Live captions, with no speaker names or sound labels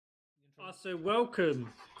So welcome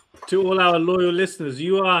to all our loyal listeners.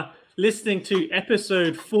 You are listening to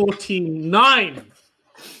episode 49.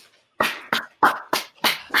 Wow,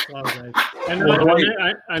 guys.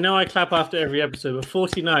 I know I clap after every episode, but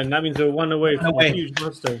 49, that means we're one away from a huge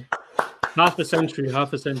milestone. Half a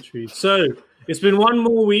century. So it's been one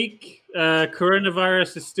more week.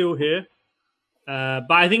 Coronavirus is still here.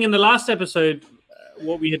 But I think in the last episode,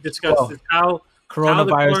 what we had discussed is how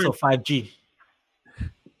coronavirus or 5G.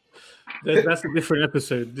 That's a different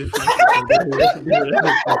episode. Different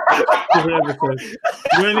episode.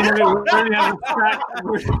 We only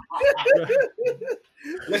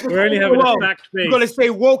have a stacked base. You gotta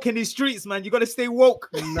stay woke in these streets, man. You gotta stay woke.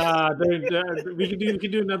 Nah, don't. We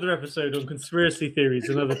can do another episode on conspiracy theories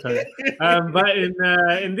another time. But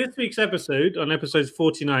in this week's episode, on episode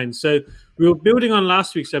 49, so we were building on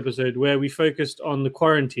last week's episode where we focused on the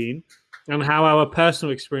quarantine and how our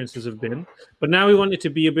personal experiences have been. But now we want it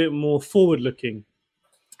to be a bit more forward-looking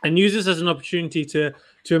and use this as an opportunity to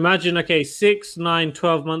imagine, okay, 6, 9,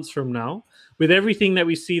 12 months from now, with everything that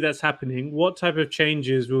we see that's happening, what type of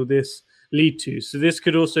changes will this lead to? So this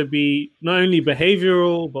could also be not only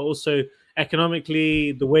behavioral, but also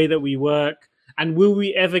economically, the way that we work. And will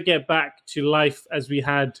we ever get back to life as we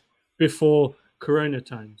had before Corona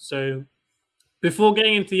time? So before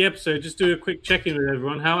getting into the episode, just do a quick check-in with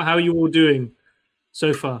everyone. How are you all doing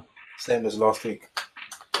so far? Same as last week.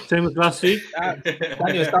 Same as last week?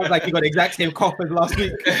 Daniel, sounds like you got the exact same cough as last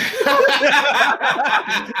week. and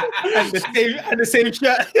the same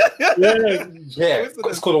shirt. Yeah.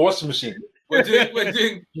 It's called a washing machine. We're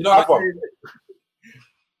doing. You know, I've got.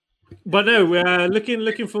 But no, we're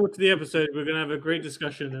looking forward to the episode. We're going to have a great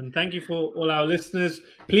discussion, and thank you for all our listeners.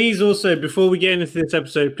 Please also, before we get into this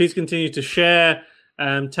episode, please continue to share,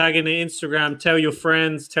 tag in the Instagram, tell your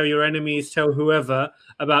friends, tell your enemies, tell whoever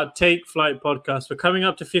about Take Flight Podcast. We're coming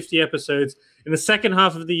up to 50 episodes. In the second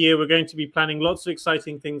half of the year, we're going to be planning lots of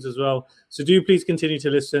exciting things as well. So do please continue to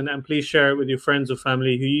listen, and please share it with your friends or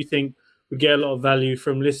family who you think would get a lot of value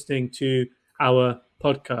from listening to our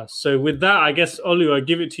podcast. So with that, I guess, Olu, I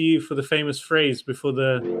give it to you for the famous phrase before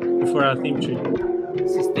our theme tune.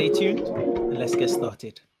 So stay tuned and let's get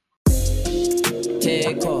started.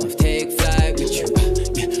 Take off, take flight with you.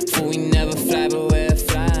 For we never fly, but we're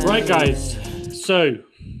flying. Right, guys. So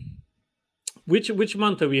which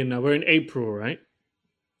month are we in now? We're in April, right?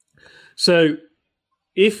 So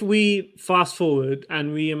if we fast forward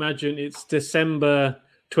and we imagine it's December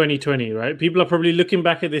 2020, right? People are probably looking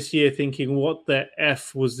back at this year thinking, what the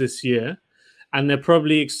F was this year? And they're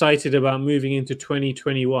probably excited about moving into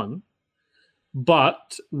 2021.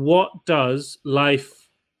 But what does life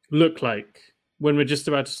look like when we're just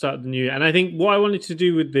about to start the new year? And I think what I wanted to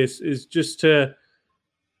do with this is just to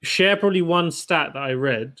share probably one stat that I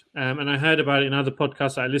read, and I heard about it in other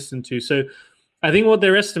podcasts that I listened to. So I think what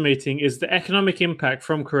they're estimating is the economic impact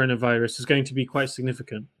from coronavirus is going to be quite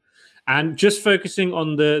significant. And just focusing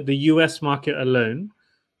on the US market alone,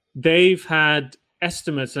 they've had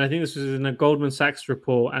estimates, and I think this was in a Goldman Sachs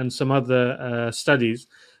report and some other studies,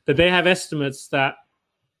 that they have estimates that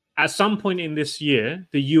at some point in this year,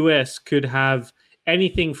 the US could have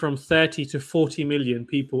anything from 30 to 40 million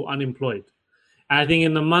people unemployed. And I think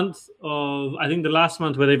in the last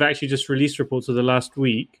month where they've actually just released reports of the last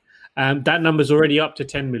week, that number's already up to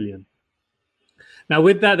 10 million. Now,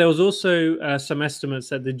 with that, there was also some estimates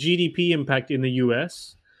that the GDP impact in the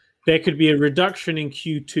US, there could be a reduction in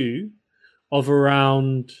Q2 of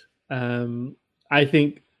around, I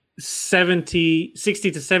think, 60 to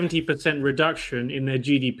 70% reduction in their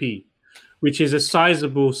GDP, which is a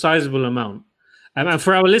sizable amount. And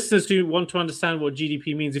for our listeners who want to understand what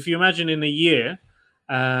GDP means, if you imagine in a year,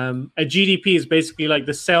 a GDP is basically like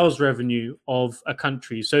the sales revenue of a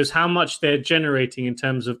country. So it's how much they're generating in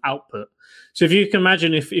terms of output. So if you can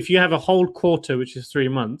imagine, if you have a whole quarter, which is 3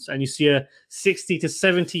 months, and you see a 60 to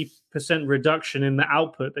 70% reduction in the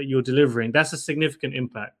output that you're delivering, that's a significant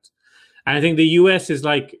impact. And I think the US is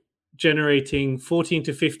like generating 14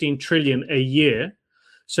 to 15 trillion a year.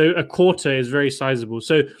 So a quarter is very sizable.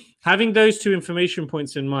 So having those two information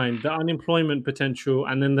points in mind, the unemployment potential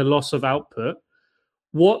and then the loss of output,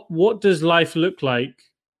 what does life look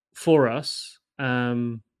like for us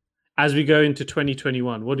as we go into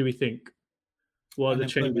 2021? What do we think? What are the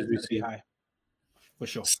changes we see? High, for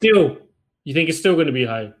sure. Still, you think it's still going to be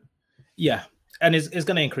high? Yeah, and it's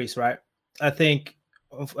going to increase, right? I think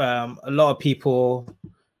a lot of people.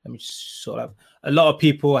 Let me sort of. A lot of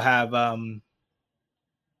people have, or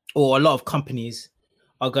a lot of companies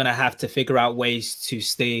are going to have to figure out ways to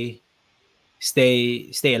stay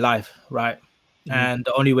alive, right? Mm-hmm. And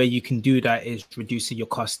the only way you can do that is reducing your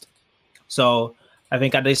cost. So I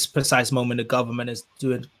think at this precise moment, the government is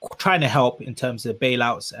trying to help in terms of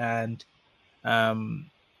bailouts and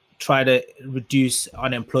try to reduce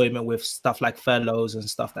unemployment with stuff like furloughs and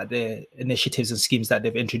stuff that their initiatives and schemes that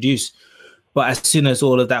they've introduced. But as soon as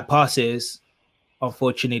all of that passes,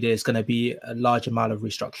 unfortunately, there's going to be a large amount of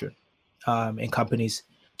restructuring in companies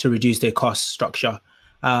to reduce their cost structure.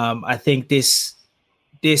 I think this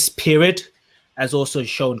period has also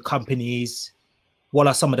shown companies what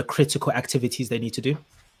are some of the critical activities they need to do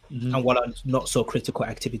and what are not so critical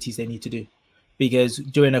activities they need to do. Because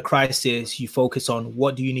during a crisis, you focus on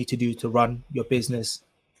what do you need to do to run your business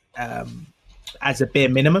as a bare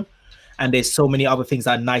minimum. And there's so many other things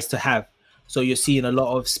that are nice to have. So you're seeing a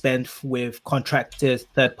lot of spend with contractors,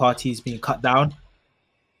 third parties being cut down.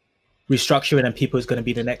 Restructuring and people is going to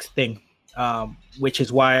be the next thing, which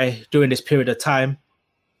is why during this period of time,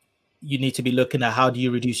 you need to be looking at how do you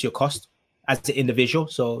reduce your cost as an individual.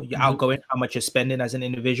 So you're outgoing, how much you're spending as an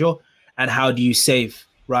individual, and how do you save,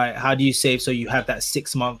 right? How do you save so you have that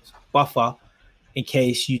 6-month buffer in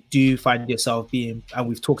case you do find yourself being, and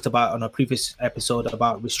we've talked about on a previous episode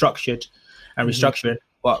about restructuring.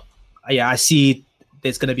 But yeah, I see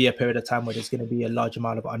there's going to be a period of time where there's going to be a large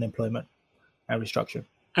amount of unemployment and restructuring.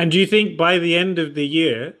 And do you think by the end of the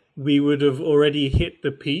year, we would have already hit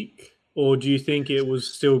the peak? Or do you think it will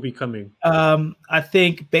still be coming? I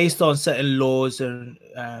think based on certain laws and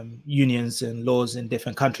unions and laws in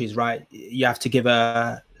different countries, right, you have to give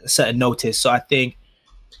a certain notice. So I think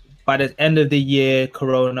by the end of the year,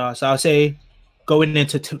 Corona, so I'll say going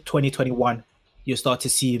into 2021, you'll start to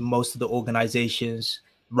see most of the organizations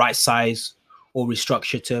right size or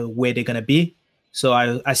restructure to where they're going to be. So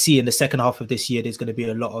I see in the second half of this year, there's going to be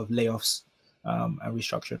a lot of layoffs and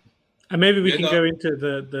restructuring. And maybe we can go into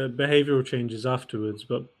the behavioral changes afterwards.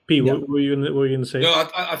 But Pete, what were you going to say? No,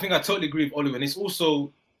 I think I totally agree with Oliver. And it's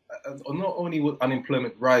also not only will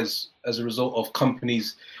unemployment rise as a result of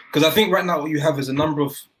companies, because I think right now what you have is a number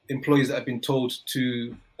of employees that have been told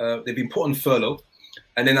to, they've been put on furlough.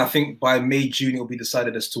 And then I think by May, June, it will be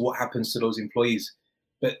decided as to what happens to those employees.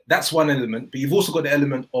 But that's one element. But you've also got the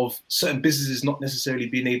element of certain businesses not necessarily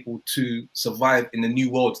being able to survive in the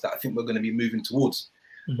new world that I think we're going to be moving towards.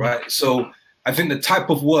 Right. So I think the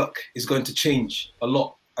type of work is going to change a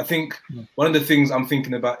lot. I think one of the things I'm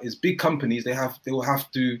thinking about is big companies, they will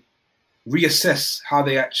have to reassess how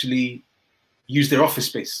they actually use their office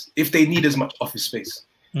space, if they need as much office space.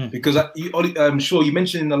 Because I'm sure you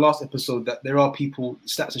mentioned in the last episode that there are people,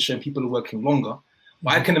 stats are showing people are working longer.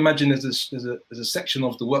 But I can imagine there's a section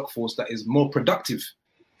of the workforce that is more productive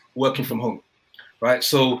working from home. Right.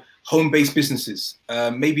 So home-based businesses,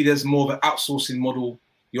 maybe there's more of an outsourcing model.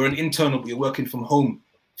 You're an internal, but you're working from home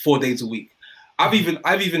 4 days a week. I've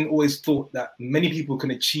even always thought that many people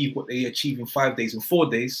can achieve what they achieve in 5 days and 4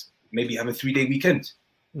 days, maybe have a 3-day weekend.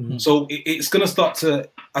 So it's going to start to,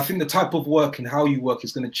 I think the type of work and how you work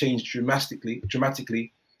is going to change dramatically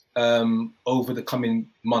over the coming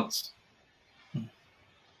months.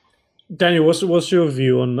 Daniel, what's your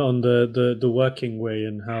view on the working way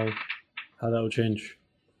and how that will change?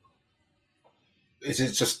 Is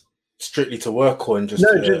it just strictly to work or just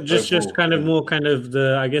just kind of more kind of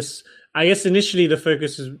the I guess initially the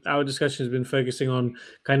focus is our discussion has been focusing on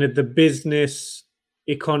kind of the business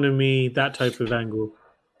economy, that type of angle.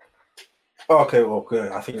 Okay, well,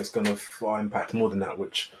 good. I think it's going to impact more than that,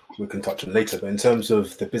 which we can touch on later. But in terms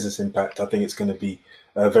of the business impact, I think it's going to be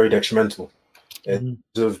very detrimental. In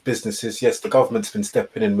terms of businesses, yes, the government's been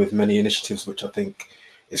stepping in with many initiatives, which I think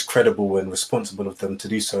is credible and responsible of them to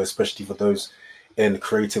do so, especially for those in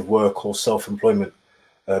creative work or self-employment,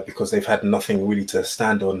 because they've had nothing really to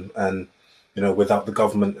stand on, and without the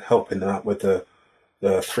government helping them out with the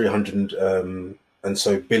 300 and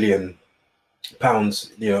so billion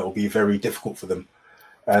pounds, it'll be very difficult for them.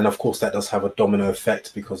 And of course, that does have a domino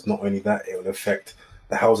effect, because not only that, it will affect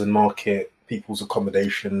the housing market, people's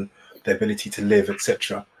accommodation, their ability to live,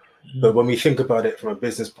 etc. But when we think about it from a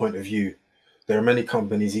business point of view, there are many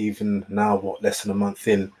companies, even now, less than a month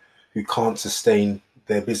in, who can't sustain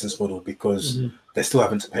their business model because they're still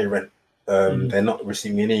having to pay rent. They're not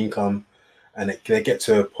receiving any income, and they get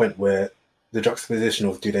to a point where the juxtaposition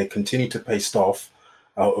of, do they continue to pay staff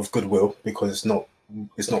out of goodwill because it's not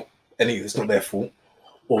their fault,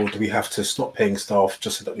 or do we have to stop paying staff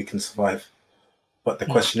just so that we can survive? But the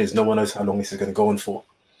question is, no one knows how long this is going to go on for.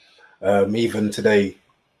 Even today,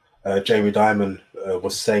 Jamie Dimon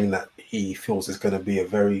was saying that he feels there's going to be a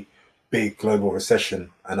very big global recession,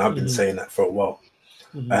 and I've been saying that for a while.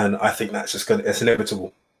 And I think that's just it's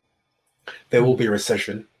inevitable. There will be a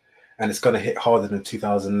recession, and it's going to hit harder than the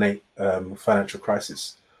 2008 financial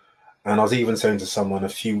crisis. And I was even saying to someone a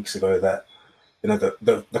few weeks ago that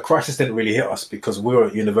the crisis didn't really hit us because we were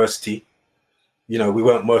at university. We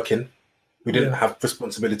weren't working. We didn't have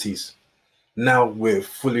responsibilities. Now we're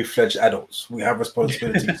fully fledged adults. We have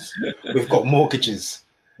responsibilities. We've got mortgages.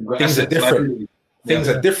 Things are different. Things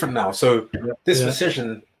are different now. So this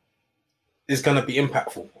recession is going to be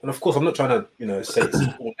impactful. And of course, I'm not trying to, say it's all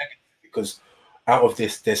negative, because out of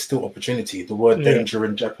this, there's still opportunity. The word danger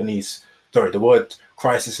in Japanese, the word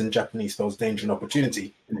crisis in Japanese spells danger and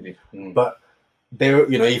opportunity. But there,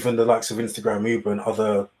 even the likes of Instagram, Uber, and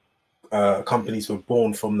other companies were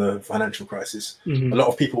born from the financial crisis. A lot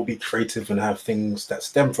of people will be creative and have things that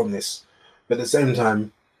stem from this. But at the same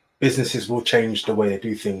time, businesses will change the way they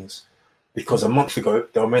do things. Because a month ago,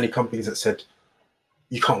 there were many companies that said,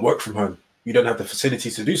 you can't work from home. You don't have the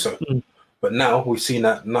facilities to do so. But now we've seen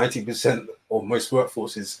that 90% of most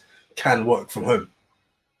workforces can work from home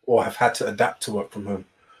or have had to adapt to work from home.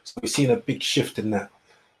 So we've seen a big shift in that.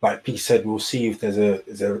 Like Pete said, we'll see if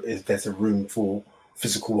there's a room for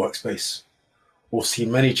physical workspace. We'll see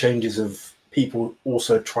many changes of people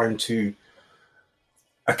also trying to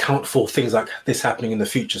account for things like this happening in the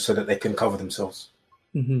future so that they can cover themselves.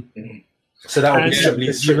 So that would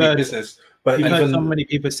be strictly business. But you've heard so many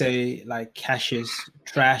people say like cash is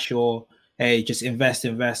trash, or hey, just invest.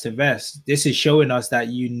 This is showing us that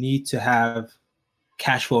you need to have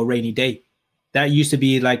cash for a rainy day. That used to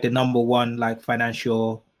be like the number one like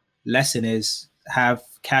financial lesson, is have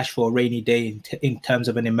cash for a rainy day in terms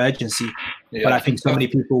of an emergency. But I think so many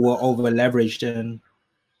people were over leveraged and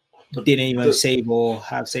didn't even save or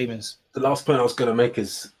have savings. The last point I was going to make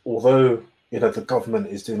is, although the government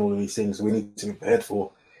is doing all of these things we need to be prepared for,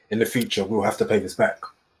 in the future we'll have to pay this back.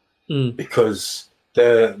 Because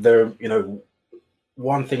they're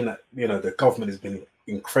one thing that the government has been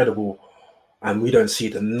incredible, and we don't see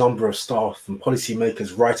the number of staff and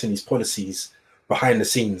policymakers writing these policies behind the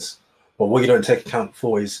scenes. But what you don't take account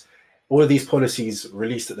for is all of these policies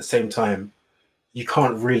released at the same time. You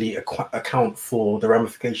can't really account for the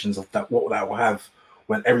ramifications of that, what that will have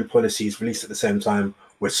when every policy is released at the same time,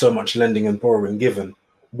 with so much lending and borrowing given.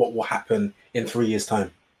 What will happen in 3 years'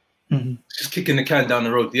 time? Just kicking the can down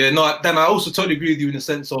the road. Dan, I also totally agree with you in the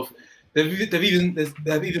sense of there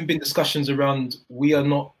have even been discussions around we are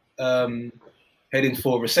not heading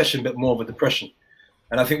for a recession, but more of a depression.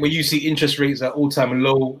 And I think when you see interest rates at all-time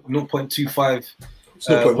low, 0.25, it's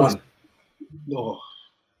 0.1.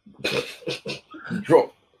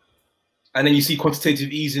 Drop. And then you see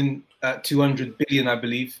quantitative easing at 200 billion, I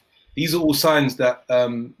believe. These are all signs that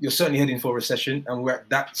you're certainly heading for a recession, and we're at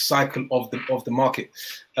that cycle of the market.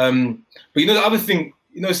 But the other thing,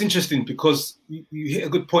 it's interesting because you hit a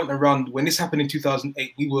good point around when this happened in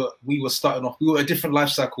 2008. We were starting off. We were a different life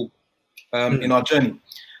cycle in our journey.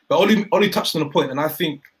 But Ollie touched on a point, and I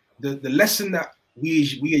think the lesson that we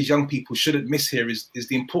as young people shouldn't miss here is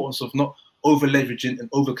the importance of not over leveraging and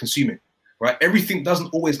over consuming. Right, everything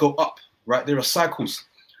doesn't always go up. Right, there are cycles.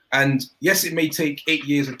 And yes, it may take 8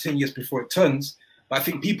 years or 10 years before it turns, but I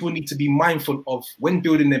think people need to be mindful of when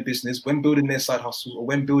building their business, when building their side hustle, or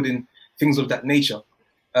when building things of that nature,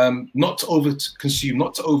 not to over consume,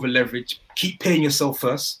 not to over leverage. Keep paying yourself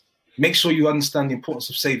first. Make sure you understand the importance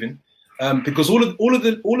of saving, because all of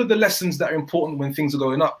the lessons that are important when things are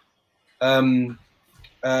going up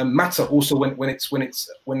matter also when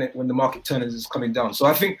the market turns is coming down. So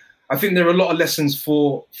I think there are a lot of lessons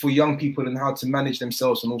for young people and how to manage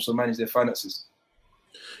themselves and also manage their finances.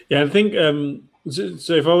 Yeah, I think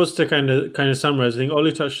so. If I was to kind of summarize, I think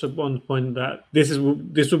Ollie touched upon the point that this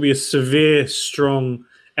will be a severe, strong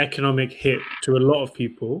economic hit to a lot of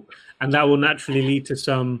people, and that will naturally lead to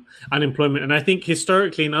some unemployment. And I think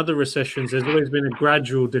historically in other recessions, there's always been a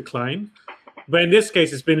gradual decline. But in this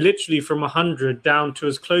case, it's been literally from 100 down to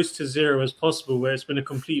as close to 0 as possible, where it's been a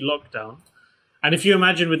complete lockdown. And if you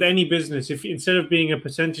imagine with any business, if instead of being a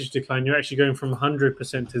percentage decline, you're actually going from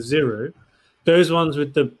 100% to 0, those ones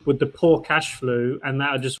with the poor cash flow and that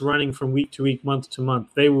are just running from week to week, month to month,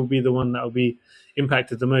 they will be the one that will be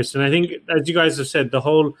impacted the most. And I think, as you guys have said, the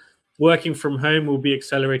whole working from home will be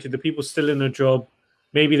accelerated. The people still in a job,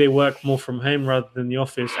 maybe they work more from home rather than the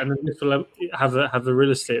office, and this will have a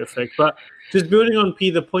real estate effect. But just building on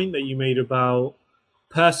the point that you made about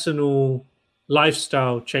personal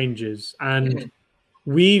lifestyle changes, and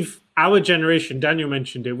our generation, Daniel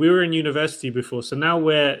mentioned it, we were in university before, so now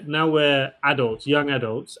we're adults, young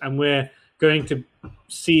adults, and we're going to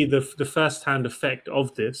see the first-hand effect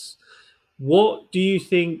of this. What do you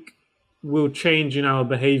think will change in our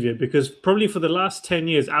behavior? Because probably for the last 10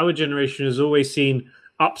 years, our generation has always seen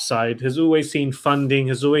upside, has always seen funding,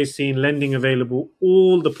 has always seen lending available,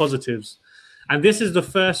 all the positives. And this is the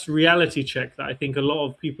first reality check that I think a lot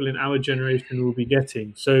of people in our generation will be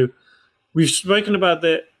getting. So we've spoken about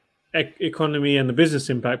the economy and the business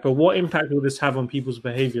impact, but what impact will this have on people's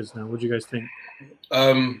behaviors now? What do you guys think?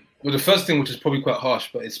 Well, the first thing, which is probably quite harsh,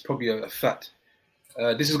 but it's probably a fact.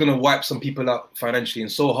 This is going to wipe some people out financially,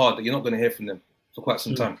 and so hard that you're not going to hear from them for quite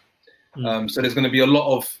some time. So there's going to be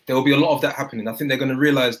there will be a lot of that happening. I think they're going to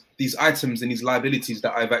realize these items and these liabilities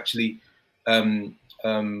that I've actually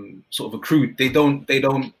sort of accrued, they don't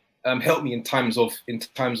help me in times of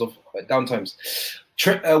downtimes.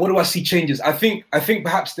 What do I see changes? I think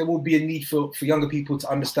perhaps there will be a need for younger people to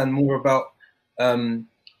understand more about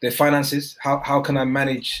their finances. How can I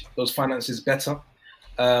manage those finances better?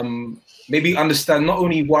 Maybe understand not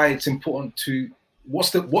only why it's important to what's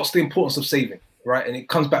the importance of saving, right? And it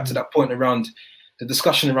comes back to that point around the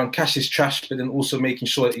discussion around cash is trash, but then also making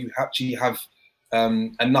sure that you actually have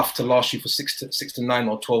enough to last you for 6 to 9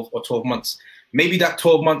 or 12 months. Maybe that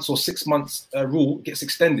 12 months or 6 months rule gets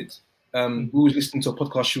extended. We was listening to a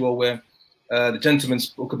podcast show where the gentleman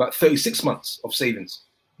spoke about 36 months of savings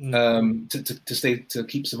to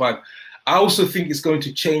keep survive. I also think it's going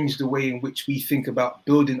to change the way in which we think about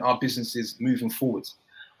building our businesses moving forward.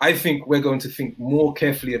 I think we're going to think more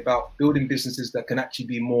carefully about building businesses that can actually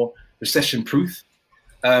be more recession-proof,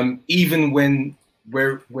 even when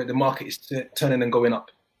where the market is turning and going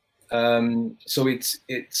up. So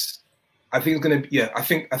it's. I think it's going to be, I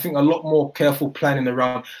think a lot more careful planning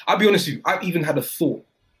around. I'll be honest with you. I've even had a thought.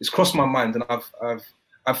 It's crossed my mind, and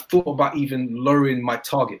I've thought about even lowering my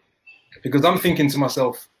target, because I'm thinking to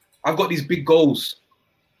myself, I've got these big goals.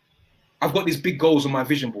 I've got these big goals on my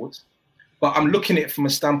vision board, but I'm looking at it from a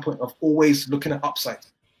standpoint of always looking at upside.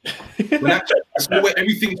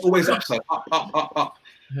 Everything's always upside, up.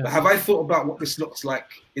 Yeah. But have I thought about what this looks like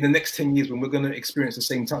in the next 10 years when we're going to experience the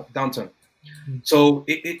same downturn? So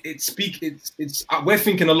we're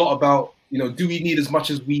thinking a lot about, do we need as much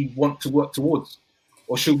as we want to work towards,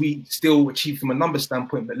 or should we still achieve from a number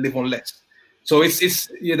standpoint but live on less? So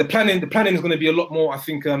the planning is going to be a lot more. I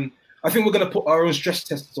think we're going to put our own stress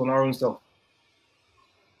tests on our own self.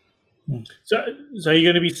 So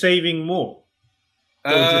you're going to be saving more,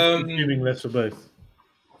 or just consuming less, or both?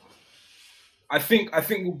 I think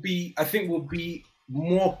we'll be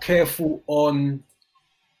more careful on.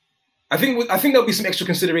 I think there'll be some extra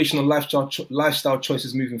consideration on lifestyle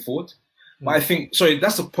choices moving forward. But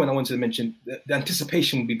that's the point I wanted to mention. The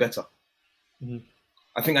anticipation will be better.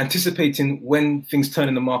 I think anticipating when things turn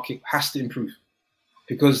in the market has to improve,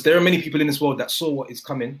 because there are many people in this world that saw what is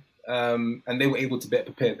coming, and they were able to be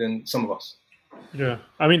better prepared than some of us. Yeah,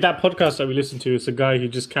 I mean, that podcast that we listened to is a guy who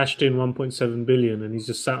just cashed in 1.7 billion, and he's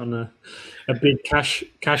just sat on a big cash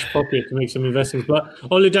pocket to make some investments. But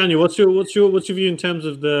Ole Daniel, what's your view in terms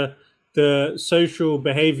of the social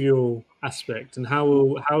behavioral aspect, and how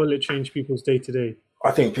will it change people's day to day?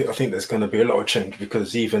 I think there's going to be a lot of change,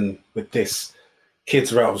 because even with this,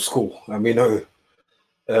 kids are out of school, and we know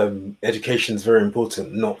education is very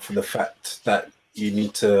important, not for the fact that you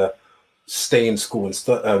need to stay in school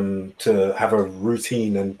and to have a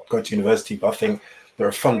routine and go to university, but I think there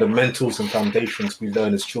are fundamentals and foundations we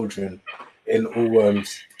learn as children in all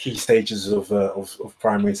key stages of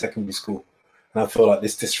primary and secondary school. And I feel like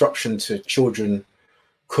this disruption to children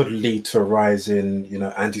could lead to a rise in,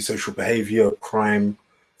 antisocial behavior, crime,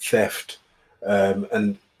 theft,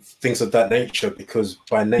 and things of that nature. Because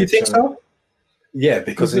by nature, you think so? Yeah,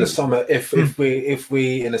 because in the summer, if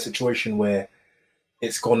we in a situation where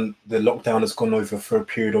the lockdown has gone over for a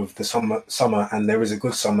period of the summer, and there is a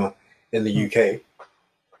good summer in the UK,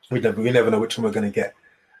 we never know which one we're going to get.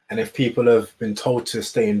 And if people have been told to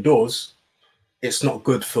stay indoors, it's not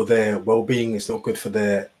good for their well-being. It's not good for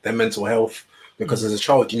their mental health, because as a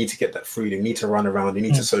child, you need to get that freedom. You need to run around. You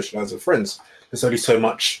need to socialize with friends. There's only so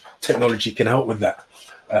much technology can help with that.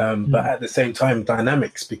 But at the same time,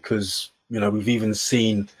 dynamics, because, we've even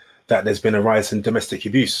seen that there's been a rise in domestic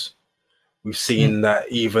abuse. We've seen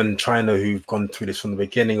that even China, who've gone through this from the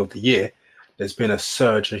beginning of the year, there's been a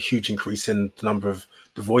surge, a huge increase in the number of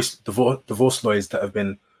divorce lawyers that have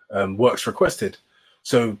been works requested.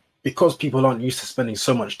 So because people aren't used to spending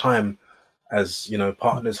so much time as,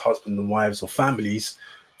 partners, husband and wives, or families,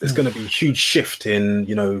 there's going to be a huge shift in,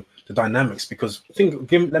 the dynamics. Because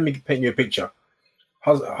let me paint you a picture.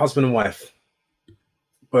 Husband and wife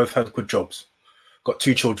both have good jobs, got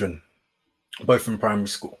 2 children, both in primary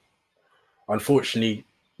school. Unfortunately,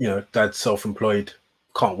 dad's self-employed,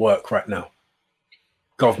 can't work right now.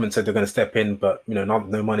 Government said they're going to step in, but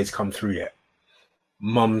no money's come through yet.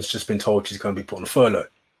 Mum's just been told she's going to be put on furlough.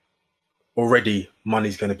 Already,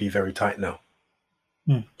 money's going to be very tight now.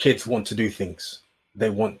 Kids want to do things. They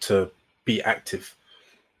want to be active.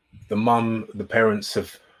 The parents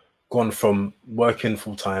have gone from working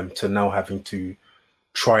full time to now having to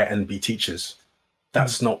try and be teachers.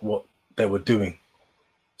 That's not what they were doing.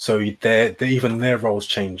 So even their roles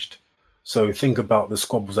changed. So think about the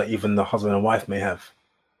squabbles that even the husband and wife may have.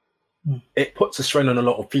 It puts a strain on a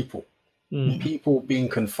lot of people. People being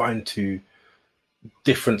confined to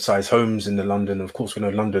different size homes in the London. Of course, we know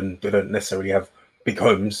London, they don't necessarily have big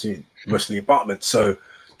homes, mostly apartments. So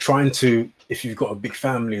trying to, if you've got a big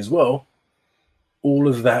family as well, all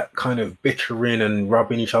of that kind of bickering and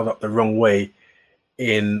rubbing each other up the wrong way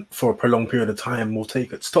for a prolonged period of time will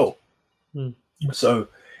take its toll. So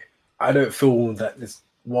I don't feel that this,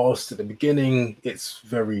 whilst at the beginning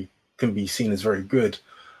can be seen as very good,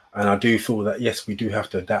 and I do feel that yes, we do have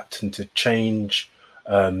to adapt and to change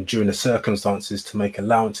during the circumstances to make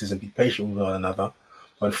allowances and be patient with one another.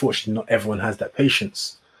 But unfortunately, not everyone has that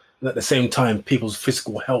patience. And at the same time, people's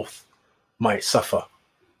physical health might suffer.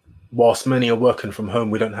 Whilst many are working from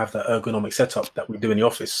home, we don't have that ergonomic setup that we do in the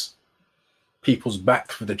office. People's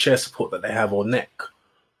back for the chair support that they have, or neck,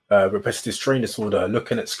 repetitive strain disorder,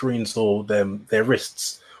 looking at screens, or their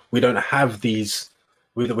wrists. We don't have these.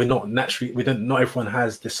 Not everyone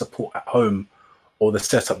has the support at home or the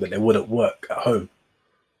setup that they would at work at home.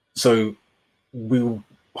 So we will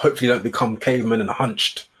hopefully don't become cavemen and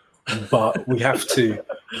hunched, but we have to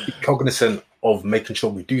be cognizant of making sure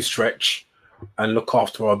we do stretch and look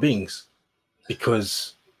after our beings,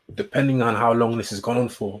 because depending on how long this has gone on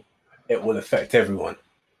for, it will affect everyone,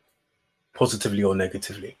 positively or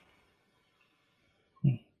negatively.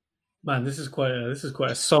 Man, this is quite a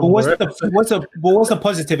But somber. what's the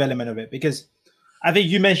positive element of it? Because I think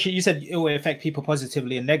you said it will affect people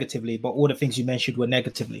positively and negatively, but all the things you mentioned were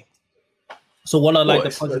negatively. So what are the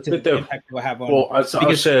positive impact it will have on? Well,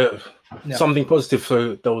 I'll share something positive.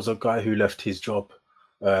 So there was a guy who left his job,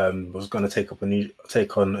 was going to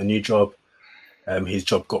take on a new job. His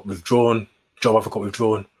job got withdrawn. Job offer got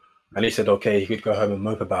withdrawn, and he said, okay, he could go home and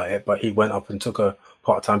mope about it. But he went up and took a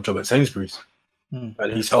part-time job at Sainsbury's.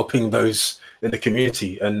 And he's helping those in the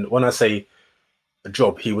community. And when I say a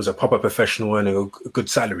job, he was a proper professional earning a good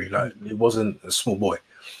salary. Like, he wasn't a small boy.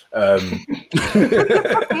 So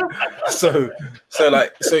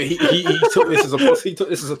he took this as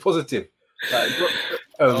a positive.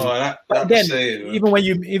 But then, even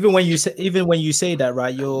when you say that,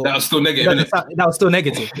 right, that was still negative. That was still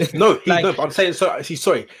negative. No, but I'm saying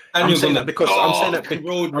sorry. I'm saying that because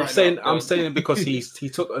he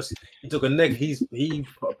took a he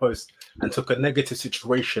put a post and took a negative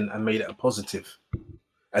situation and made it a positive.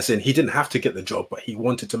 As in, he didn't have to get the job, but he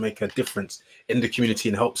wanted to make a difference in the community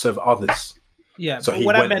and help serve others. Yeah. So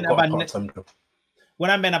what I meant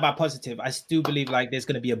about positive, I still believe there's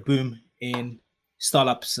going to be a boom in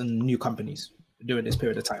startups and new companies during this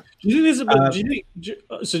period of time.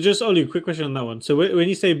 So just Oli, quick question on that one. So when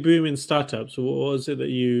you say boom in startups, what was it that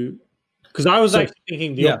you? Because I was actually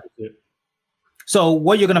thinking the opposite. So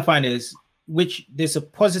what you're going to find is, which there's a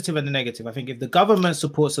positive and a negative. I think if the government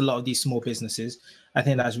supports a lot of these small businesses, I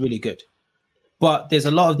think that's really good. But there's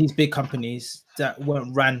a lot of these big companies that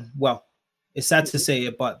weren't ran well. It's sad to say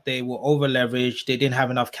it, but they were over leveraged. They didn't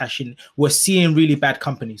have enough cash in. We're seeing really bad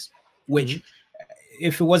companies, which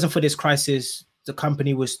if it wasn't for this crisis, the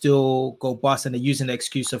company would still go bust, and they're using the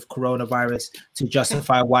excuse of coronavirus to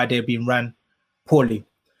justify why they're being run poorly.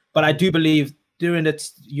 But I do believe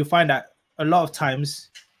you find that a lot of times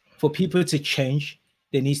for people to change,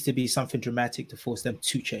 there needs to be something dramatic to force them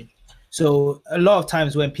to change. So a lot of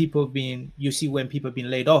times when people have been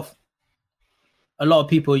laid off, a lot of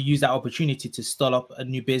people use that opportunity to start up a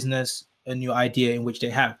new business, a new idea in which they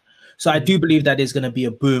have. So I do believe that there's going to be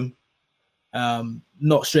a boom,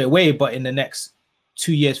 not straight away, but in the next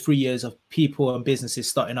 2 years, 3 years of people and businesses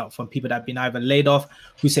starting up from people that have been either laid off,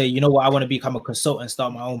 who say, you know what, I want to become a consultant,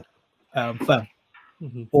 start my own firm.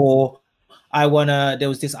 Or there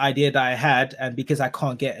was this idea that I had, and because I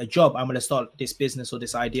can't get a job, I'm going to start this business or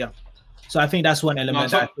this idea. So I think that's one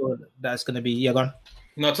element that I thought that's going to be, gone.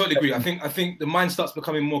 No, I totally agree. I think the mind starts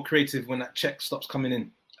becoming more creative when that check stops coming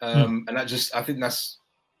in. And I think that's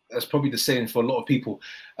probably the same for a lot of people.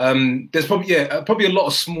 There's probably a lot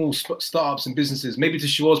of small startups and businesses, maybe to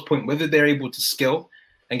Shua's point, whether they're able to scale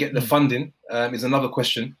and get the funding is another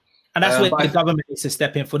question. And that's where the government needs to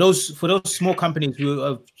step in for those small companies who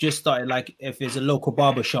have just started, like if it's a local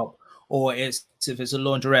barber shop or if it's a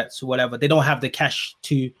laundrette or whatever, they don't have the cash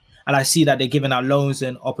to, and I see that they're giving out loans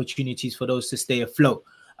and opportunities for those to stay afloat.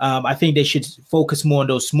 I think they should focus more on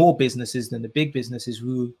those small businesses than the big businesses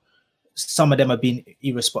who some of them have been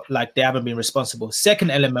they haven't been responsible.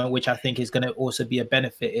 Second element, which I think is going to also be a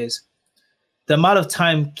benefit, is the amount of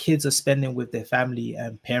time kids are spending with their family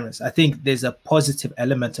and parents, I think there's a positive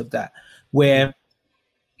element of that, where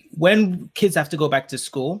when kids have to go back to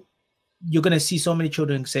school, you're going to see so many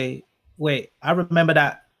children say, wait, I remember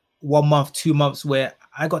that 1 month, 2 months where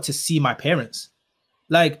I got to see my parents.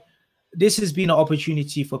 Like, this has been an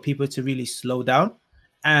opportunity for people to really slow down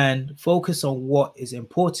and focus on what is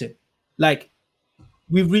important. Like,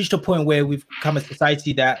 we've reached a point where we've become a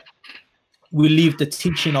society that we leave the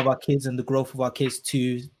teaching of our kids and the growth of our kids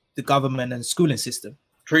to the government and schooling system.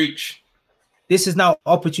 Preach. This is now an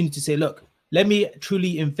opportunity to say, look, let me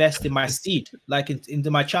truly invest in my seed, like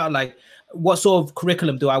into my child. Like, what sort of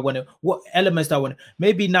curriculum do I want to, what elements do I want to,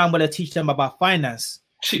 maybe now I'm going to teach them about finance,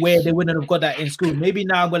 where they wouldn't have got that in school. Maybe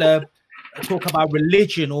now I'm going to talk about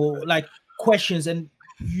religion or like questions, and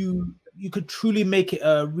you could truly make it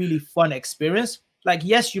a really fun experience. Like,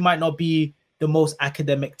 yes, you might not be the most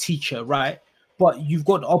academic teacher, right? But you've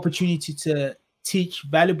got the opportunity to teach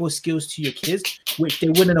valuable skills to your kids, which they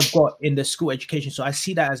wouldn't have got in the school education. So I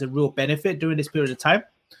see that as a real benefit during this period of time,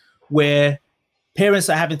 where parents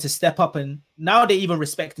are having to step up, and now they're even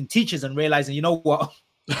respecting teachers and realizing, you know what?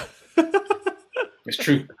 It's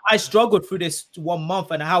true. I struggled through this 1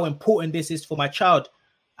 month and how important this is for my child.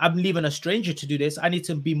 I'm leaving a stranger to do this. I need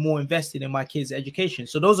to be more invested in my kids' education.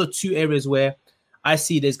 So those are two areas where I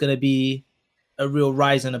see there's going to be a real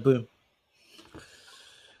rise and a boom.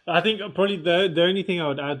 I think probably the only thing I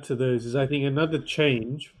would add to those is I think another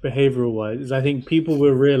change behavioral wise is I think people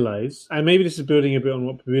will realize, and maybe this is building a bit on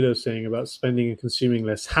what Pabulo was saying about spending and consuming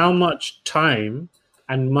less, how much time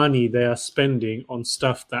and money they are spending on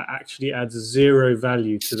stuff that actually adds zero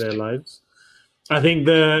value to their lives. I think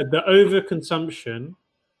the overconsumption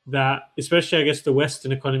that especially I guess the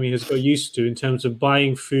Western economy has got used to in terms of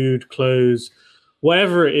buying food, clothes,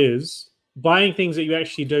 whatever it is, buying things that you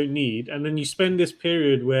actually don't need, and then you spend this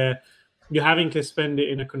period where you're having to spend it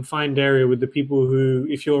in a confined area with the people who,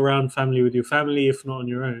 if you're around family, with your family, if not on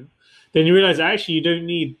your own, then you realize actually you don't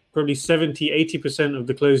need probably 70-80% of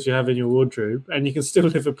the clothes you have in your wardrobe, and you can still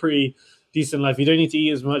live a pretty decent life. You don't need to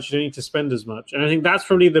eat as much, you don't need to spend as much. And I think that's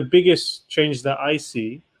probably the biggest change that I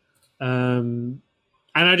see.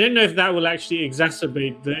 And I don't know if that will actually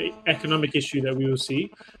exacerbate the economic issue that we will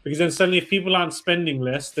see, because then suddenly if people aren't spending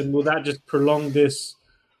less, then will that just prolong this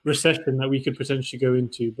recession that we could potentially go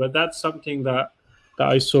into? But that's something that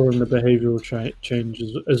I saw in the behavioral change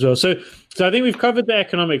as well. So I think we've covered the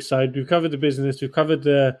economic side, we've covered the business, we've covered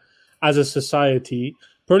the as a society.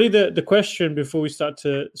 Probably the question before we start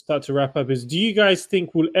to wrap up is, do you guys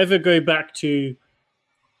think we'll ever go back to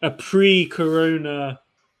a pre-corona,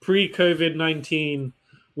 pre-COVID-19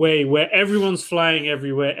 way where everyone's flying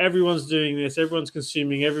everywhere, everyone's doing this, everyone's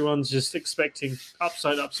consuming, everyone's just expecting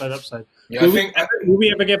upside? Yeah, will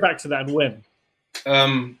we ever get back to that, and when?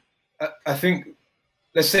 I think,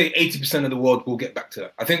 let's say 80% of the world will get back to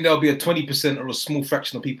that. I think there'll be a 20% or a small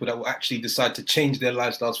fraction of people that will actually decide to change their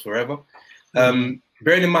lifestyles forever.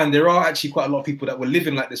 Bearing in mind, there are actually quite a lot of people that were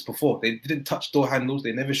living like this before. They didn't touch door handles,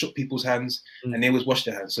 they never shook people's hands, and they always washed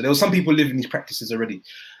their hands. So there were some people living these practices already.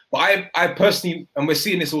 But I personally, and we're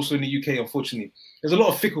seeing this also in the UK, unfortunately, there's a lot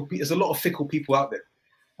of fickle people out there,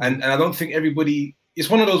 and I don't think everybody. It's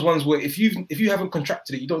one of those ones where if you haven't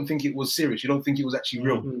contracted it, you don't think it was serious, you don't think it was actually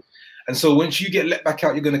real, and so once you get let back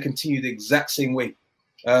out, you're going to continue the exact same way,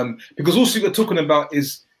 because also what we're talking about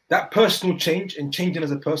is that personal change, and changing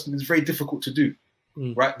as a person is very difficult to do,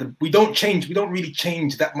 right? We don't really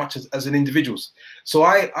change that much as an individuals. So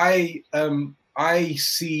I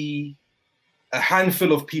see a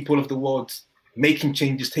handful of people of the world making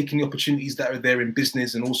changes, taking the opportunities that are there in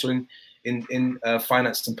business and also in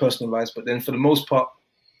finance and personal lives. But then for the most part,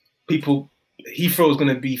 Heathrow is going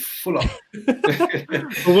to be full up. Do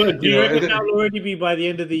you reckon that will already be by the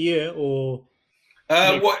end of the year, or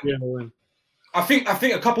what? I think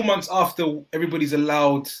a couple months after everybody's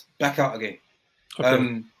allowed back out again.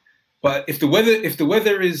 Okay. But if the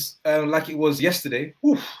weather is like it was yesterday,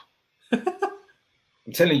 I'm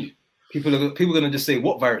telling you, people are going to just say,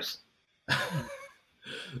 "What virus?"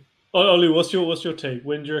 Olu, what's your take?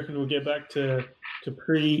 When do you reckon we'll get back to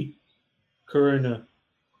pre-corona?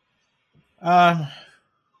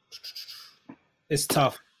 It's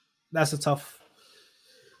tough. That's a tough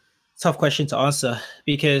question to answer,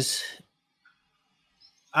 because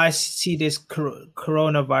I see this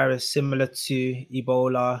coronavirus similar to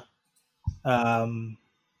Ebola, and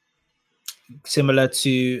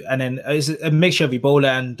then it's a mixture of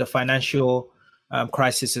Ebola and the financial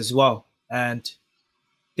crisis as well. And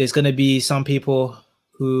there's going to be some people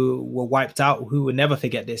who were wiped out who will never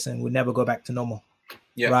forget this and will never go back to normal.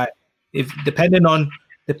 Yeah. Right. If depending on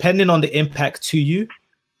the impact to you,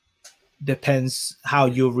 depends how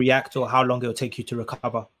you react or how long it'll take you to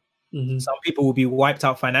recover. Mhm. Some people will be wiped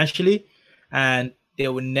out financially and they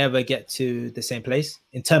will never get to the same place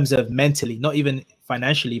in terms of mentally, not even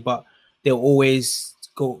financially, but they'll always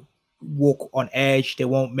walk on edge. They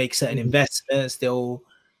won't make certain investments. They'll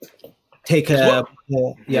take a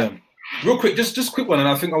more, yeah. Real quick, just quick one. And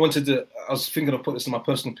I think I was thinking of put this on my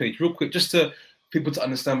personal page real quick, just to people to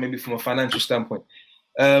understand maybe from a financial standpoint.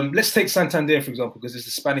 Let's take Santander, for example, because it's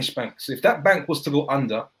a Spanish bank. So if that bank was to go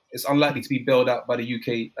under, it's unlikely to be bailed out by the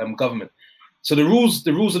UK government. So the rules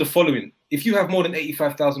are the following: if you have more than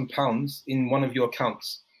 £85,000 in one of your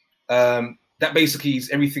accounts, that basically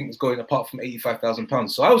is everything that's going apart from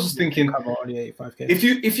 £85,000. So I was just thinking, only 85K.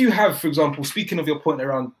 if you have, for example, speaking of your point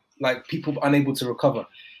around like people unable to recover,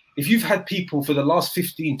 if you've had people for the last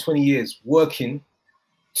 15, 20 years working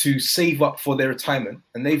to save up for their retirement,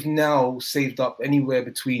 and they've now saved up anywhere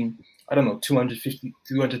between, I don't know, 250,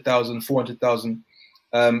 300,000, 400,000,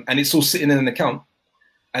 and it's all sitting in an account,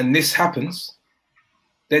 and this happens,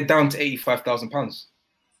 they're down to £85,000,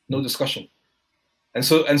 no discussion. And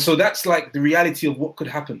so that's like the reality of what could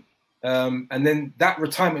happen. And then that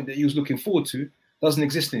retirement that he was looking forward to doesn't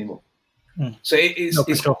exist anymore. So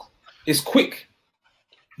it's quick.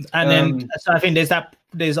 And then so I think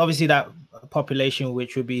there's obviously that population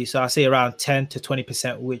which would be, so I say around 10 to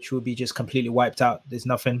 20%, which will be just completely wiped out. There's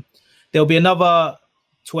nothing. There'll be another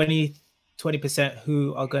 20%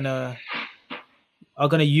 who are gonna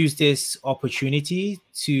use this opportunity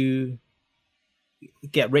to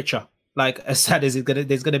get richer. Like, as sad as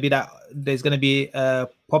there's gonna be a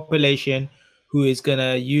population who is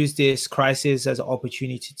gonna use this crisis as an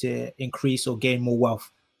opportunity to increase or gain more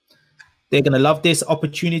wealth. They're gonna love this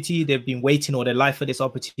opportunity. They've been waiting all their life for this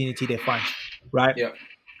opportunity. They're fine, right? Yeah.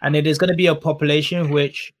 And then there's gonna be a population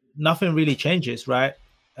which nothing really changes, right?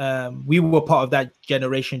 We were part of that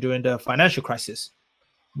generation during the financial crisis.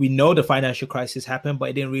 We know the financial crisis happened, but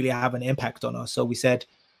it didn't really have an impact on us. So we said,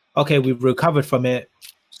 okay, we've recovered from it.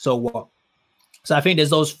 So what? So I think there's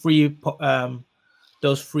those three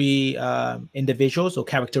individuals or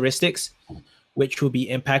characteristics which will be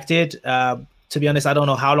impacted. To be honest, I don't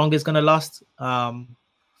know how long it's going to last. I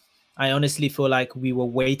honestly feel like we were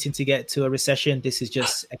waiting to get to a recession. This has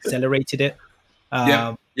just accelerated it.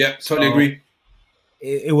 Totally agree.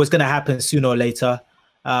 It was going to happen sooner or later.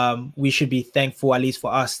 We should be thankful, at least for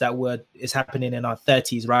us, that it's happening in our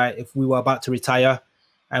 30s, right? If we were about to retire,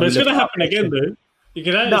 but it's going to happen again, though. You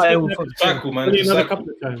can cycle, man. Another couple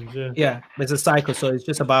of times, yeah, it's a cycle. So it's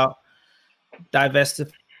just about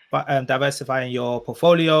diversifying your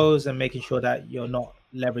portfolios and making sure that you're not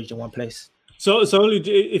leveraged in one place. So only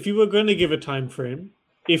if you were going to give a time frame,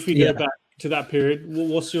 if we go back to that period,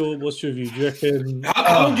 what's your view? Do you reckon?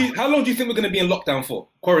 How long do you think we're going to be in lockdown for?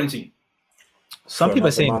 Quarantine? Some people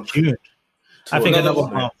are saying June. I think another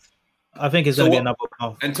month. I think it's going to be another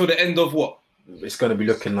month until the end of what? It's going to be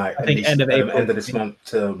looking like I think end of April, end of this month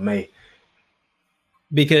to May.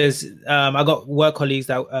 Because I got work colleagues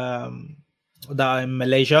that are in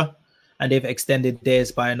Malaysia, and they've extended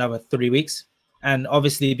theirs by another 3 weeks. And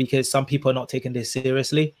obviously, because some people are not taking this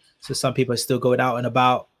seriously, so some people are still going out and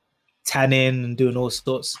about, tanning and doing all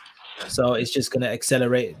sorts. So it's just going to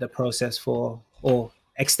accelerate the process or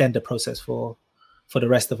extend the process for the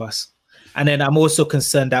rest of us. And then I'm also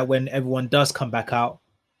concerned that when everyone does come back out,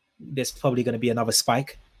 there's probably going to be another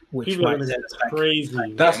spike, which people might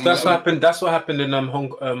crazy. That's what happened. That's what happened in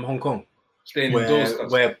Hong Kong,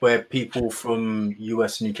 where people from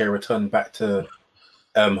US and UK returned back to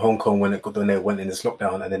Hong Kong when they went in this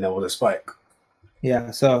lockdown, and then there was a spike.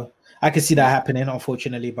 Yeah, so I can see that happening,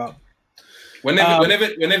 unfortunately. But whenever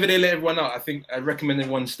they let everyone out, I recommend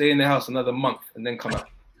everyone stay in their house another month and then come out.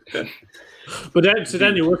 But so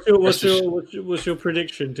Daniel, what's your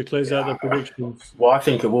prediction to close out the predictions? Well, I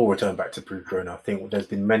think it will return back to pre-corona. I think there's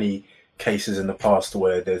been many cases in the past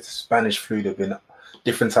where there's Spanish flu. There've been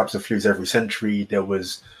different types of flus every century. There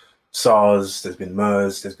was SARS. There's been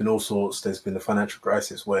MERS. There's been all sorts. There's been the financial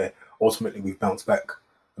crisis where ultimately we've bounced back.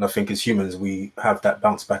 And I think as humans, we have that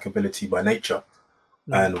bounce back ability by nature,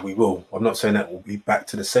 and we will. I'm not saying that we'll be back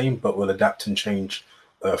to the same, but we'll adapt and change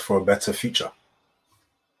for a better future.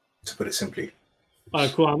 To put it simply. All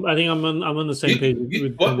right, cool. I think I'm on the same page.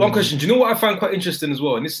 One question. Do you know what I found quite interesting as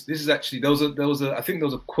well? And this is actually there was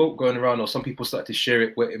a quote going around, or some people started to share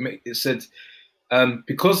it, where it said,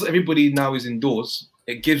 because everybody now is indoors,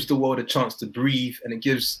 it gives the world a chance to breathe, and it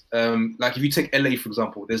gives like if you take LA for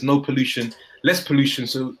example, there's no pollution, less pollution,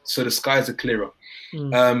 so the skies are clearer.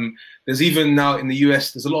 There's even now in the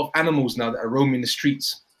US, there's a lot of animals now that are roaming the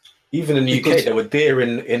streets. Even in the UK, there were deer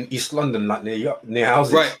in East London, like near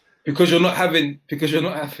houses. Right. because you're not having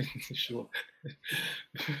sure.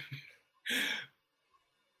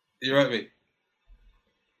 You're right, mate.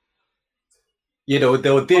 Yeah,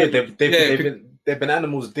 they were deer. They've been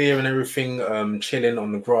animals, deer and everything, chilling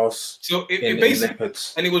on the grass. So it basically,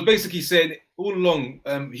 and it was basically saying all along,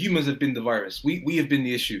 humans have been the virus. We have been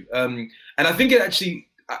the issue. And I think it actually,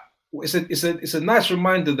 it's a nice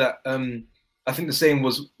reminder that I think the saying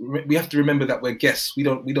was, we have to remember that we're guests. We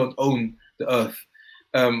don't own the earth.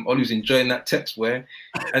 Olu's enjoying that text where,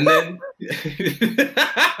 and then.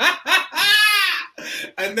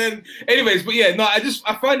 And then, anyways, but yeah, no, I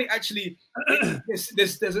find it actually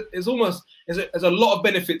there's a lot of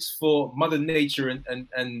benefits for Mother Nature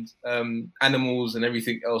and animals and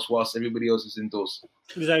everything else, whilst everybody else is indoors.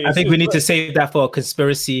 I think we need to save that for a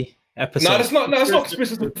conspiracy episode. No, that's not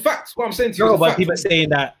conspiracy. It's the facts. What I'm saying to you. No, but people are saying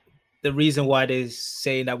that the reason why they're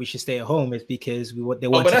saying that we should stay at home is because they want.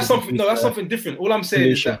 Oh, but that's something. No, that's something different. All I'm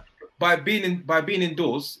saying is that by being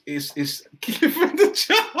indoors is keeping the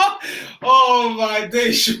job. Oh my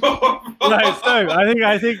day, sure. Right, so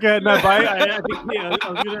I think no, but I think yeah,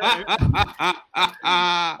 I'm going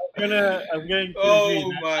to agree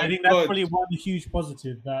that. I think that's probably one huge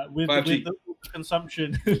positive that with the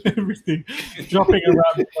consumption and everything dropping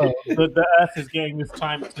around the world, the earth is getting this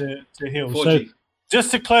time to heal. 4G. So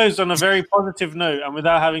just to close on a very positive note, and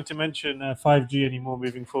without having to mention 5G anymore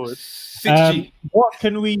moving forward, 6G. What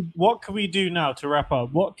can we do now to wrap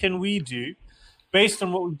up? What can we do based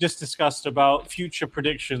on what we've just discussed about future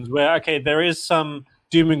predictions? Where there is some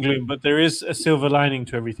doom and gloom, but there is a silver lining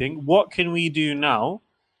to everything. What can we do now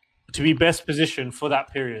to be best positioned for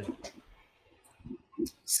that period?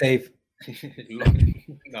 Save. No,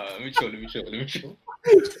 let me chill.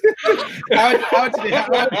 I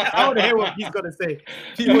want to hear what he's gonna say.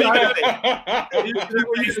 What are you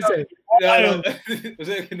gonna say?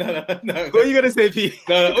 No. What are you gonna say, P?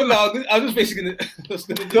 No, I was just basically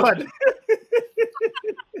gonna go on.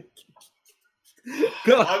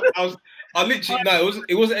 I literally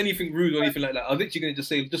it wasn't anything rude or anything like that. I was literally gonna just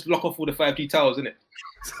say, just lock off all the 5G towers, innit?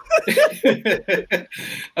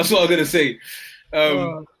 That's what I was gonna say.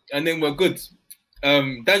 And then we're good.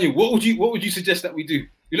 Daniel, what would you suggest that we do?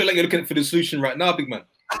 You look like you're looking for the solution right now, big man.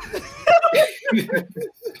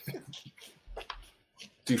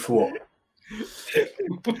 Do for what?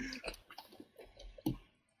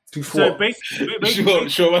 Do for so what? basically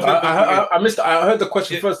sure. I missed. I heard the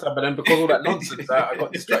question first time, but then because of all that nonsense, I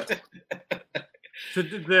got distracted. So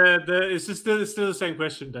it's still the same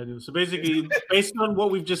question, Daniel. So basically, based on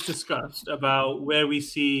what we've just discussed about where we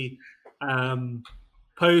see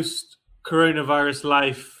post-coronavirus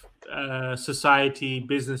life, society,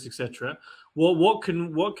 business, etc., what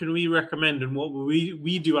can we recommend, and what will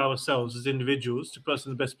we do ourselves as individuals to put us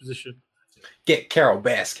in the best position? Get Carol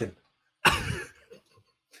Baskin.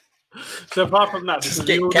 So apart from that, just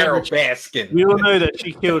get Carol Baskin. We all know that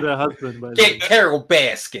she killed her husband. Get Carol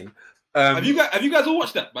Baskin. Have you guys all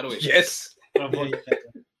watched that, by the way? Yes.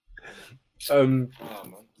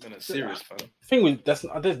 Man, serious, fam. The thing with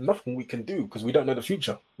there's nothing we can do because we don't know the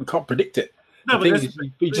future. We can't predict it. No, but you just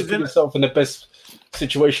put yourself in the best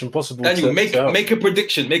situation possible. Daniel, make a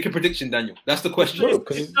prediction. Make a prediction, Daniel. That's the question.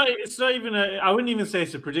 It's not even I wouldn't even say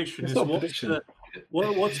it's a prediction. It's not a prediction.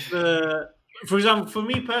 What's the? For example, for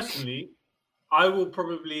me personally, I will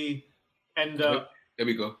probably end up. There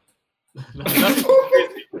we go.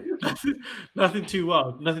 Nothing too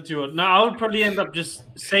wild. Now I would probably end up just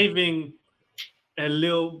saving a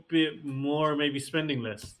little bit more, maybe spending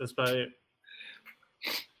less. That's about it.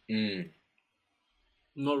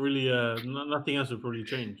 Not really. Nothing else would probably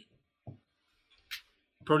change.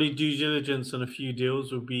 Probably due diligence on a few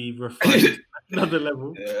deals would be refined to another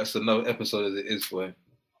level. Yeah, that's another episode as it is, boy.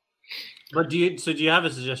 But do you have a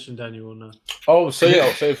suggestion, Daniel, or no? Oh, so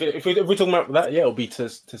yeah. So if we're talking about that, yeah, it'll be to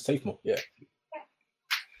save more. Yeah.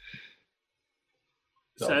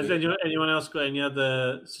 So has anyone else got any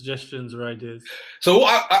other suggestions or ideas? So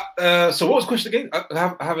what was the question again?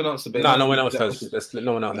 I haven't answered. No one else has.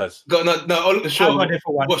 No one else has. No, sure.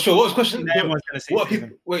 What was the question?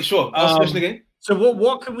 Wait, sure. What's the question again? So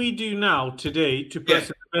what can we do now today to put us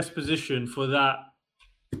in the best position for that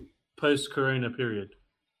post-corona period?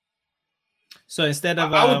 So instead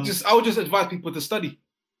of I would just advise people to study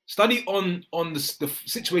on the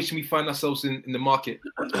situation we find ourselves in the market,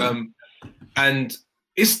 and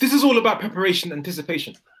this is all about preparation,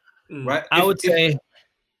 anticipation, right? I would say.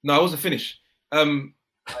 No, I wasn't finished. It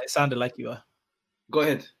sounded like you were. Go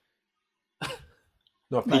ahead.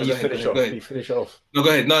 No, finish off. No, go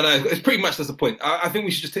ahead. No, it's pretty much that's the point. I think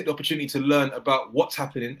we should just take the opportunity to learn about what's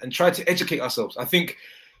happening and try to educate ourselves. I think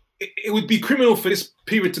it would be criminal for this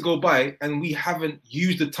period to go by and we haven't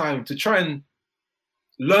used the time to try and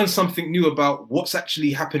learn something new about what's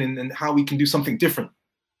actually happening and how we can do something different.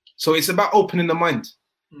 So it's about opening the mind.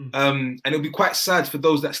 And it'll be quite sad for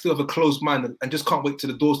those that still have a closed mind and just can't wait for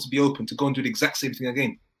the doors to be open to go and do the exact same thing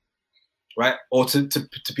again, right? Or to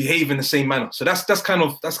behave in the same manner. So that's kind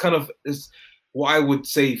of is what I would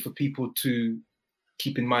say for people to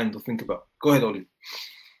keep in mind or think about. Go ahead, Oli.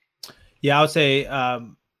 Yeah, I would say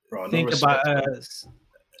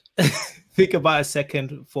think about a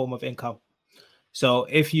second form of income. So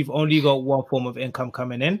if you've only got one form of income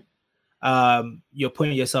coming in, you're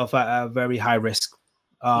putting yourself at a very high risk.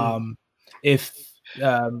 If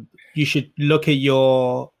you should look at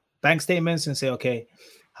your bank statements and say, okay,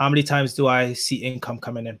 how many times do I see income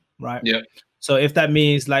coming in, right? Yeah. So if that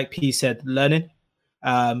means, like P said, learning,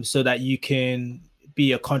 so that you can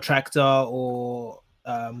be a contractor or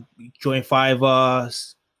join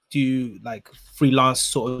Fiverr, do like freelance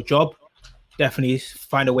sort of job, definitely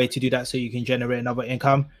find a way to do that so you can generate another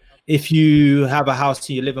income. If you have a house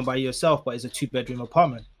and you're living by yourself, but it's a 2-bedroom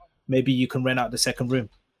apartment, maybe you can rent out the second room,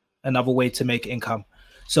 another way to make income.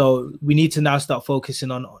 So we need to now start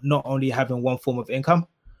focusing on not only having one form of income,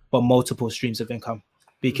 but multiple streams of income,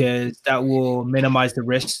 because that will minimize the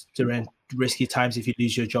risks during risky times if you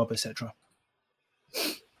lose your job, etc.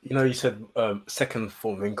 You know, you said second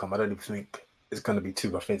form of income. I don't even think it's going to be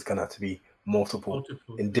two. I think it's going to have to be multiple.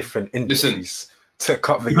 In different industries to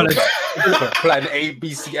cover your plan A,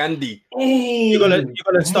 B, C, and D. You gotta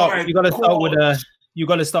start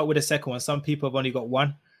with a second one. Some people have only got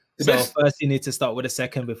one. First you need to start with a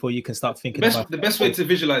second before you can start thinking about the best way to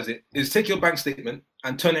visualize it is take your bank statement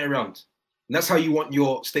and turn it around. And that's how you want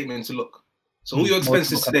your statement to look. So all your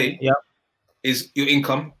expenses today is your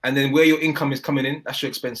income, and then where your income is coming in, that's your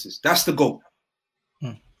expenses. That's the goal.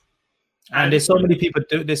 And there's so many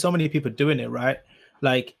people doing it, right?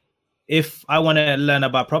 Like, if I want to learn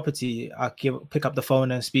about property, I pick up the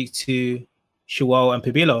phone and speak to Shuo and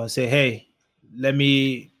Pabilo and say, hey, let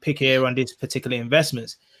me pick here on these particular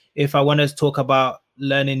investments. If I want to talk about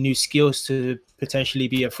learning new skills to potentially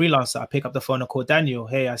be a freelancer, I pick up the phone and call Daniel.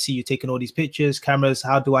 Hey, I see you taking all these pictures, cameras.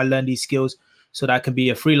 How do I learn these skills so that I can be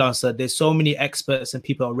a freelancer? There's so many experts and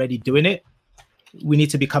people already doing it. We need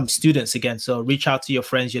to become students again. So reach out to your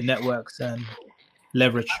friends, your networks, and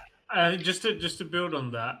leverage. Just to build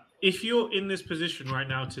on that, if you're in this position right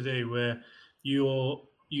now today where you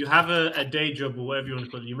have a day job or whatever you want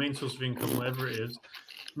to call it, your main source of income, whatever it is,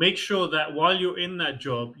 make sure that while you're in that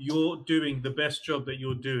job, you're doing the best job that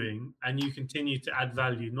you're doing, and you continue to add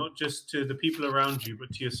value, not just to the people around you,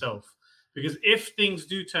 but to yourself. Because if things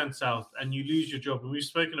do turn south and you lose your job, and we've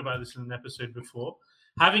spoken about this in an episode before,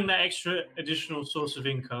 having that extra additional source of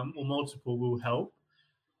income or multiple will help.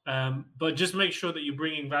 But just make sure that you're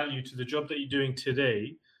bringing value to the job that you're doing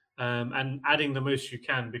today, and adding the most you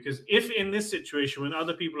can. Because if in this situation, when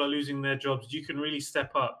other people are losing their jobs, you can really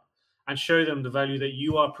step up and show them the value that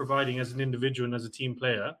you are providing as an individual and as a team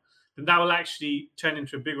player, then that will actually turn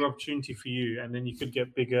into a bigger opportunity for you. And then you could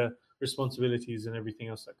get bigger responsibilities and everything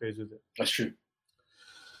else that goes with it. That's true.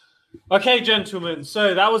 Okay, gentlemen.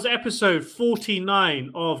 So that was episode 49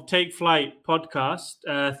 of Take Flight podcast.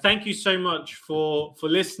 Thank you so much for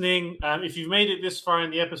listening. If you've made it this far in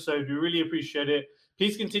the episode, we really appreciate it.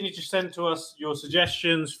 Please continue to send to us your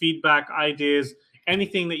suggestions, feedback, ideas,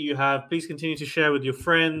 anything that you have. Please continue to share with your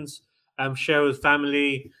friends, share with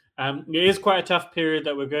family. It is quite a tough period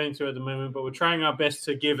that we're going through at the moment, but we're trying our best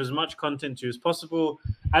to give as much content to you as possible.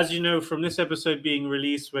 As you know, from this episode being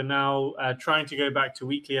released, we're now trying to go back to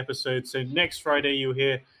weekly episodes. So next Friday, you'll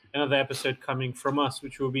hear another episode coming from us,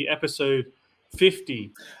 which will be episode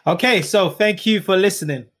 50. Okay, so thank you for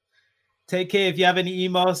listening. Take care. If you have any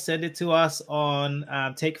emails, send it to us on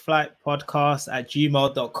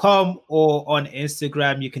takeflightpodcast@gmail.com or on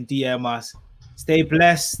Instagram. You can DM us. Stay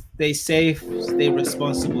blessed, stay safe, stay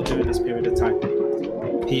responsible during this period of time.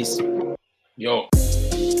 Peace. Yo.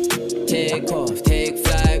 Take off.